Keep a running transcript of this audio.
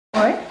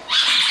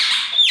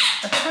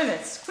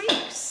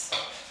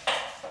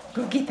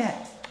Go get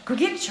that. Go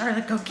get it,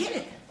 Charlotte. Go get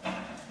it.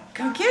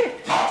 Go get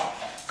it.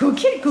 Go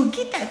get it. Go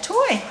get that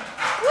toy.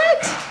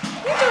 What?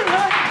 You don't know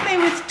how to play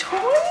with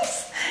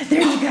toys?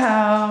 There you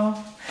go.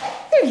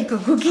 There you go.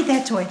 Go get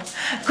that toy.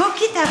 Go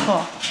get that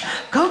ball.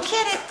 Go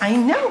get it. I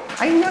know.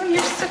 I know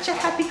you're such a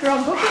happy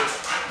girl. Go get it.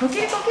 Go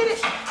get it. Go get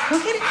it. Go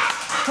get it.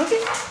 Go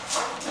get it.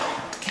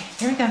 Okay,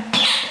 here we go.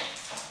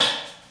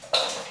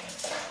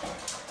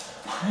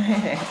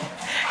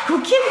 Go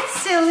get it,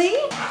 silly.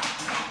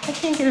 I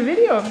can't get a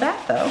video of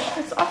that though.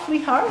 It's awfully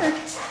hard.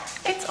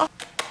 It's all.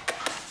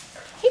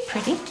 Hey,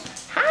 pretty.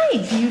 Hi,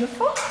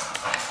 beautiful.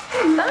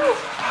 Hello.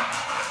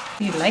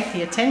 You like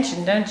the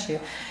attention, don't you?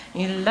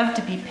 You love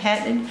to be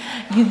petted.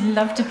 You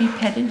love to be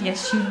petted.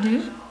 Yes, you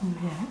do.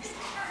 Yes.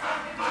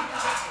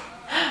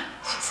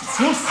 She says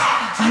yes.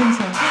 I'm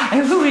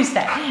sorry. Who is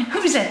that?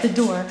 Who's at the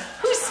door?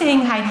 Who's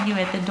saying hi to you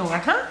at the door,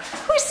 huh?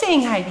 Who's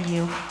saying hi to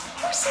you?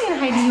 Who's saying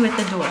hi to you at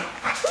the door?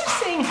 Who's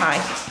saying hi?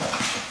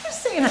 Who's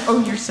saying hi? Oh,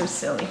 you're so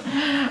silly.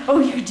 Oh,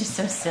 you're just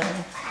so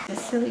silly. A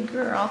silly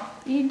girl.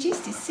 You're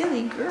just a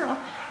silly girl.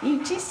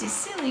 You're just a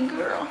silly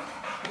girl.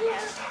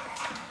 Yeah.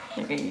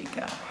 There you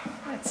go.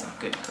 That's a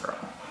good girl.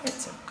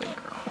 That's a good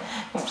girl.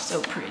 You're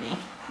so pretty.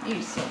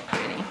 You're so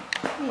pretty.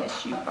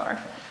 Yes, you are.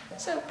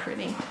 So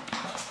pretty.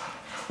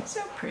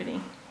 So pretty.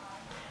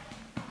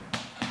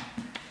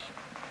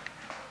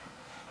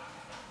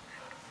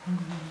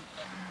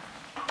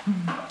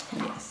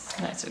 Yes,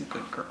 that's a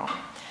good girl.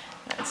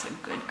 That's a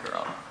good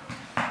girl.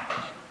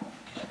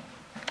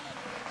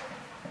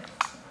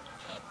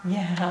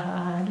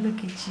 Yeah,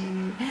 look at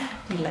you.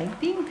 You like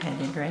being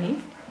petted, right?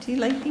 Do you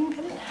like being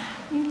petted?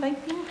 You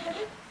like being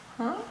petted?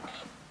 Huh?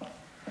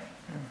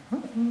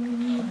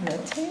 The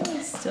tail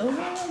is still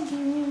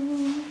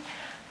wagging.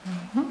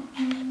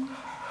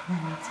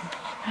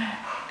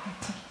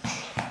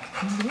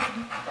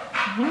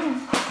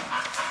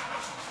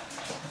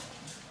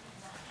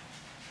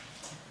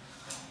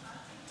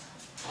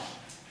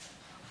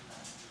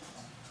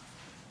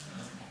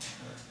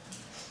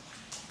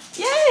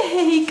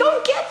 Yay!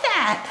 Go get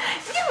that!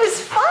 It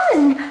was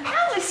fun!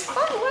 That was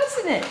fun,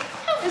 wasn't it?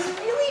 That was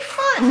really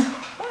fun.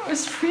 That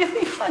was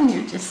really fun.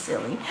 You're just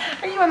silly.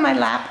 Are you in my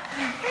lap?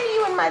 Are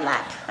you in my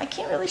lap? I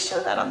can't really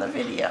show that on the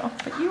video,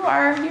 but you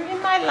are. You're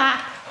in my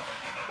lap.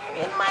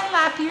 You're in my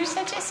lap. You're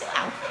such a silly.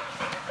 Ow.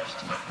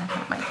 That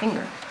hurt my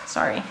finger.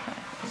 Sorry.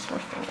 It's your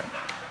finger.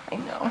 I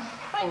know.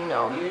 I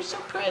know. You're so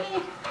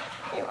pretty.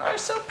 You are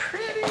so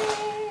pretty.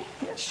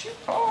 Yes, you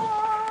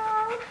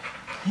are.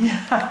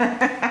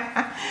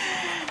 Yeah.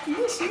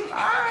 Yes, you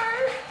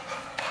are.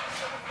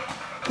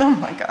 Oh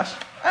my gosh.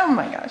 Oh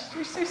my gosh.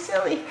 You're so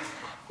silly.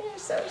 You're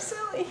so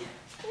silly.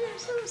 You're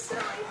so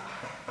silly.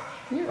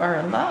 You are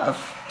a love.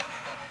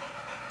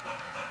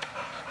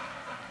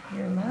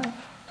 You're a love.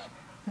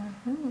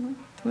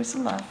 Who's a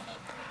love?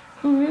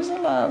 Who is a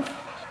love?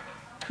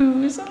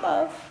 Who is a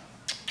love?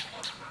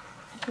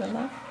 You a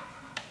love?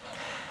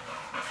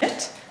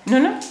 Sit. No,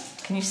 no.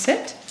 Can you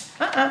sit?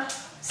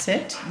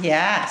 Sit.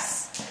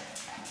 Yes.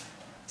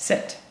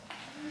 Sit.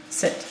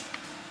 Sit.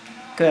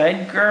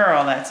 Good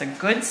girl. That's a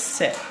good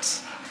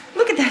sit.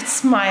 Look at that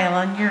smile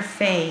on your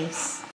face.